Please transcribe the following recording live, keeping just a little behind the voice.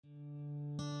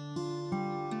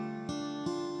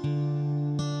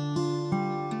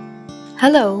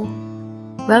Hello,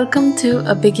 welcome to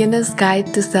A Beginner's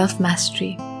Guide to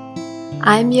Self-Mastery.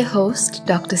 I'm your host,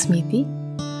 Dr. Smiti.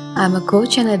 I'm a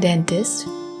coach and a dentist.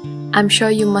 I'm sure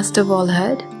you must have all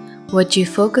heard, what you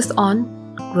focus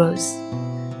on grows.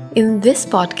 In this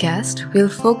podcast, we'll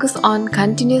focus on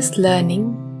continuous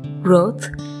learning, growth,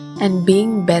 and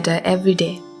being better every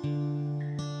day.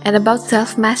 And about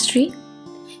self-mastery,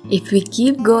 if we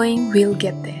keep going, we'll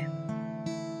get there.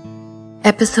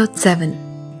 Episode 7.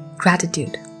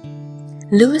 Gratitude.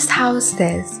 Lewis Howes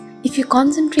says, if you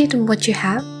concentrate on what you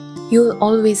have, you will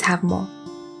always have more.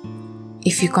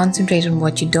 If you concentrate on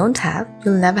what you don't have,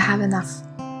 you'll never have enough.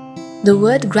 The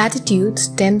word gratitude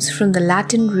stems from the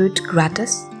Latin root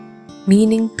gratus,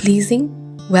 meaning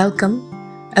pleasing,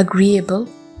 welcome, agreeable,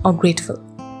 or grateful.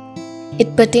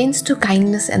 It pertains to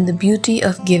kindness and the beauty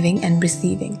of giving and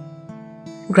receiving.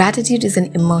 Gratitude is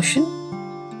an emotion,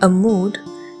 a mood,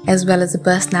 as well as a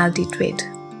personality trait.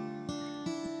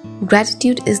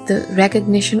 Gratitude is the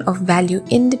recognition of value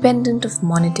independent of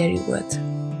monetary worth.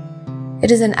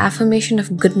 It is an affirmation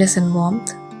of goodness and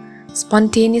warmth,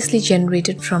 spontaneously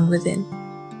generated from within.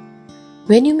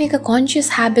 When you make a conscious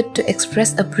habit to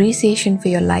express appreciation for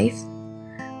your life,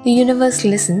 the universe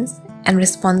listens and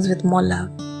responds with more love.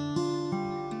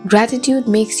 Gratitude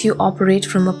makes you operate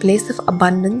from a place of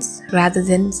abundance rather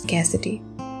than scarcity.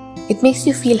 It makes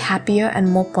you feel happier and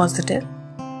more positive.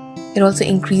 It also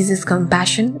increases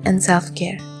compassion and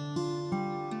self-care.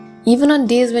 Even on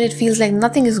days when it feels like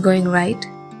nothing is going right,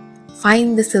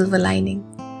 find the silver lining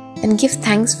and give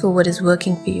thanks for what is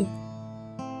working for you.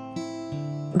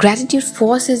 Gratitude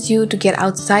forces you to get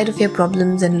outside of your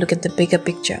problems and look at the bigger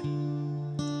picture.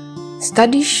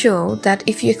 Studies show that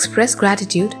if you express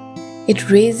gratitude, it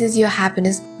raises your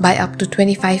happiness by up to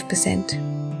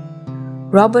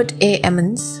 25%. Robert A.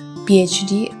 Emmons,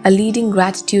 PhD, a leading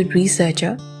gratitude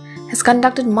researcher, has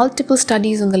conducted multiple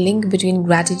studies on the link between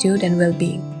gratitude and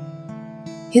well-being.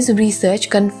 His research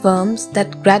confirms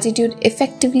that gratitude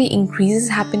effectively increases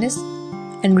happiness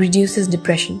and reduces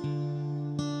depression.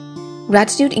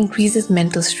 Gratitude increases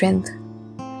mental strength.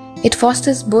 It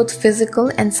fosters both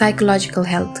physical and psychological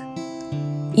health,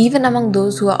 even among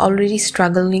those who are already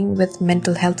struggling with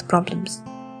mental health problems.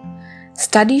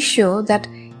 Studies show that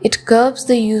it curbs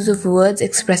the use of words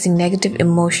expressing negative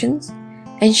emotions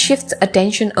and shifts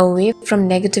attention away from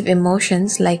negative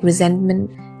emotions like resentment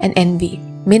and envy,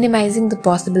 minimizing the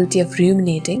possibility of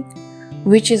ruminating,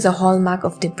 which is a hallmark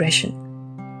of depression.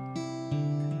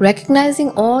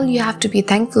 Recognizing all you have to be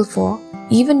thankful for,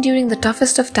 even during the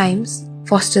toughest of times,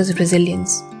 fosters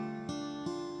resilience.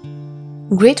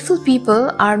 Grateful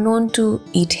people are known to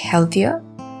eat healthier,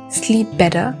 sleep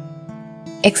better,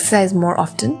 exercise more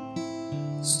often,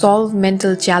 solve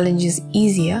mental challenges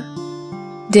easier,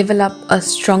 develop a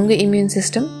stronger immune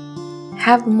system,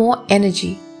 have more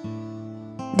energy,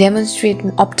 demonstrate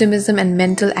optimism and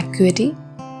mental acuity,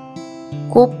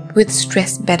 cope with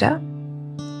stress better,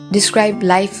 describe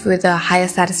life with a higher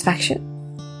satisfaction,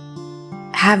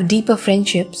 have deeper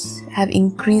friendships, have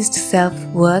increased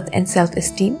self-worth and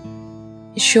self-esteem,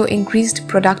 show increased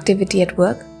productivity at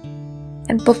work,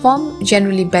 and perform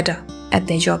generally better at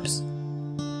their jobs.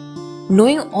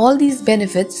 Knowing all these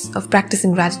benefits of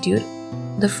practicing gratitude,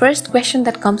 the first question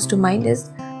that comes to mind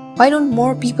is, why don't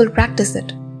more people practice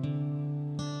it?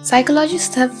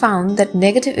 Psychologists have found that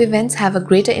negative events have a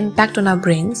greater impact on our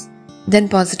brains than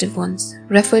positive ones,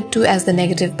 referred to as the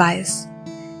negative bias.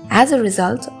 As a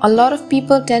result, a lot of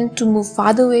people tend to move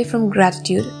farther away from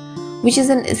gratitude, which is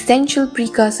an essential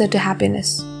precursor to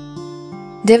happiness.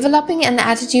 Developing an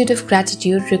attitude of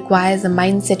gratitude requires a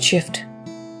mindset shift.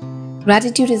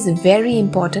 Gratitude is very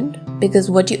important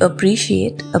because what you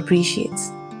appreciate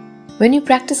appreciates. When you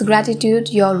practice gratitude,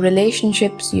 your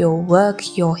relationships, your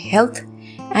work, your health,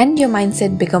 and your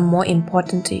mindset become more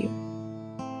important to you.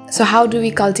 So how do we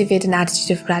cultivate an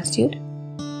attitude of gratitude?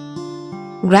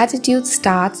 Gratitude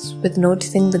starts with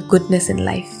noticing the goodness in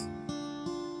life.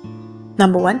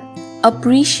 Number 1,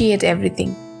 appreciate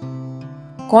everything.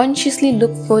 Consciously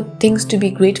look for things to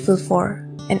be grateful for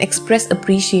and express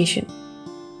appreciation.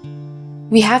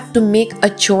 We have to make a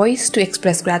choice to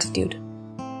express gratitude.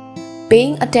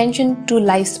 Paying attention to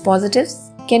life's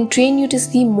positives can train you to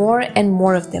see more and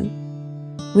more of them,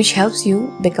 which helps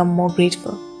you become more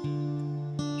grateful.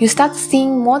 You start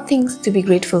seeing more things to be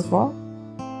grateful for,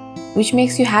 which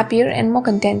makes you happier and more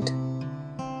content.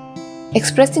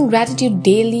 Expressing gratitude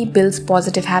daily builds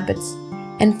positive habits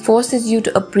and forces you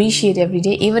to appreciate every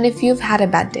day, even if you've had a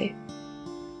bad day.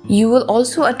 You will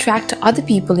also attract other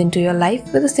people into your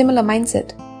life with a similar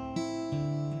mindset.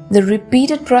 The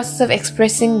repeated process of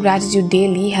expressing gratitude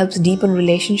daily helps deepen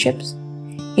relationships,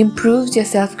 improves your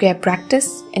self-care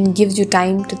practice, and gives you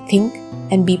time to think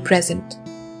and be present.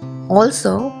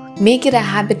 Also, make it a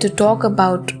habit to talk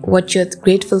about what you're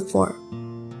grateful for.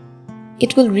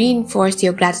 It will reinforce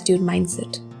your gratitude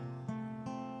mindset.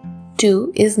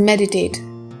 2 is meditate.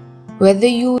 Whether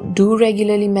you do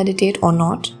regularly meditate or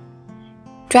not,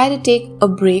 try to take a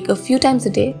break a few times a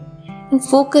day and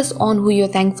focus on who you're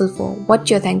thankful for, what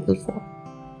you're thankful for.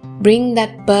 Bring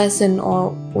that person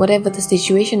or whatever the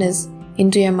situation is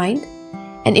into your mind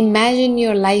and imagine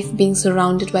your life being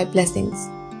surrounded by blessings.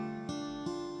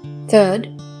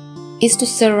 3rd is to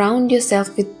surround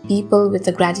yourself with people with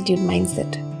a gratitude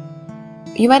mindset.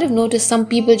 You might have noticed some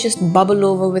people just bubble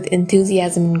over with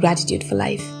enthusiasm and gratitude for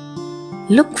life.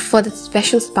 Look for the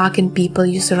special spark in people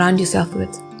you surround yourself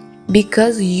with,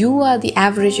 because you are the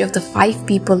average of the 5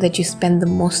 people that you spend the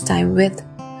most time with.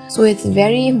 So it's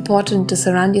very important to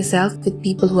surround yourself with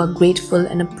people who are grateful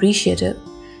and appreciative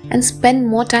and spend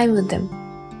more time with them.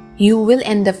 You will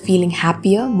end up feeling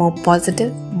happier, more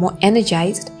positive, more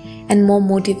energized, and more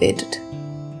motivated.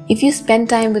 If you spend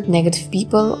time with negative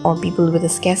people or people with a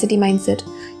scarcity mindset,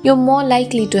 you're more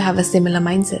likely to have a similar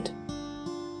mindset.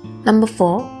 Number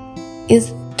 4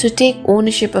 is to take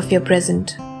ownership of your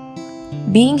present.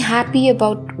 Being happy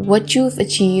about what you've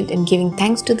achieved and giving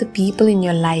thanks to the people in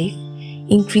your life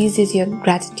increases your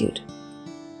gratitude.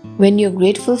 When you're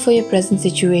grateful for your present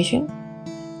situation,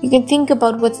 you can think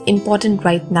about what's important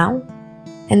right now,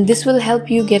 and this will help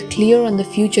you get clear on the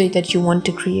future that you want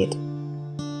to create.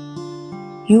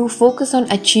 You focus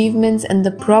on achievements and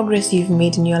the progress you've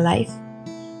made in your life.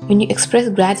 When you express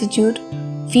gratitude,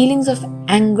 feelings of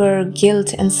anger,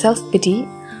 guilt, and self-pity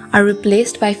are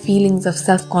replaced by feelings of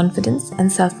self-confidence and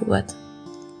self-worth.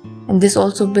 And this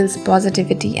also builds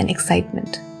positivity and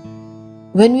excitement.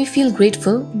 When we feel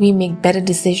grateful, we make better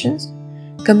decisions,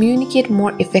 communicate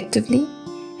more effectively,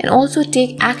 and also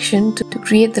take action to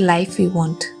create the life we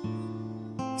want.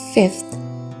 5th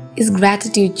is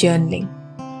gratitude journaling.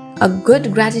 A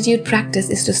good gratitude practice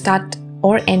is to start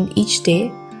or end each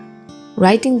day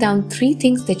writing down 3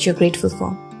 things that you're grateful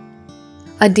for.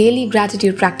 A daily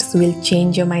gratitude practice will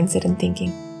change your mindset and thinking.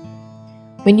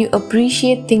 When you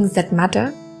appreciate things that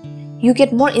matter, you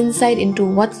get more insight into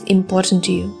what's important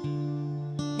to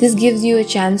you. This gives you a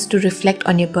chance to reflect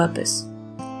on your purpose.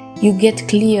 You get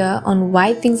clear on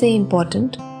why things are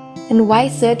important and why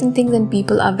certain things and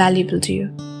people are valuable to you.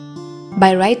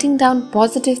 By writing down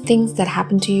positive things that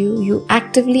happen to you, you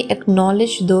actively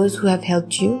acknowledge those who have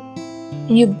helped you,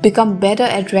 and you become better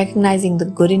at recognizing the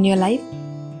good in your life,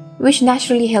 which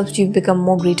naturally helps you become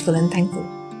more grateful and thankful.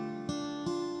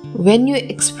 When you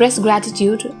express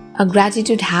gratitude, a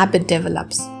gratitude habit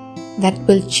develops that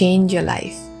will change your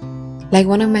life. Like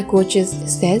one of my coaches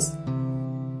says,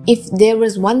 if there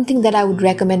was one thing that I would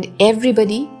recommend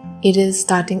everybody, it is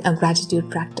starting a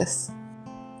gratitude practice.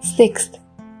 6th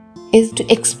is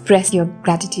to express your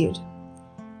gratitude.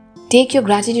 Take your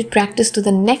gratitude practice to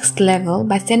the next level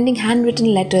by sending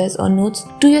handwritten letters or notes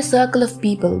to your circle of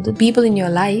people, the people in your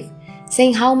life,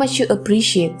 saying how much you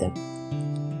appreciate them.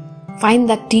 Find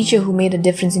that teacher who made a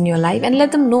difference in your life and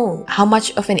let them know how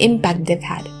much of an impact they've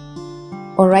had.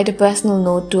 Or write a personal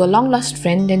note to a long-lost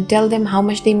friend and tell them how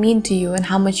much they mean to you and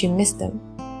how much you miss them.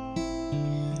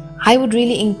 I would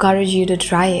really encourage you to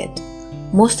try it.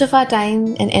 Most of our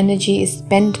time and energy is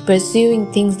spent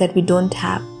pursuing things that we don't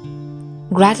have.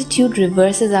 Gratitude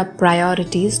reverses our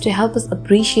priorities to help us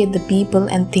appreciate the people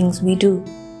and things we do.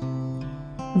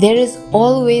 There is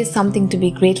always something to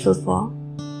be grateful for,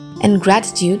 and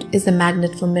gratitude is a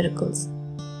magnet for miracles.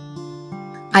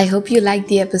 I hope you liked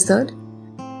the episode.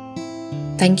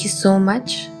 Thank you so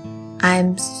much. I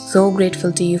am so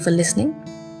grateful to you for listening.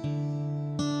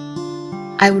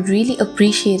 I would really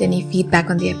appreciate any feedback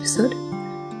on the episode.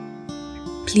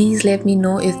 Please let me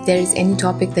know if there is any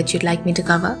topic that you'd like me to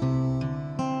cover.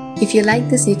 If you like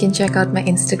this, you can check out my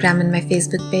Instagram and my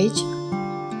Facebook page.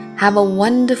 Have a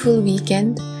wonderful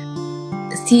weekend.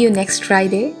 See you next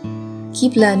Friday.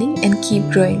 Keep learning and keep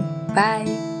growing.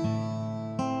 Bye.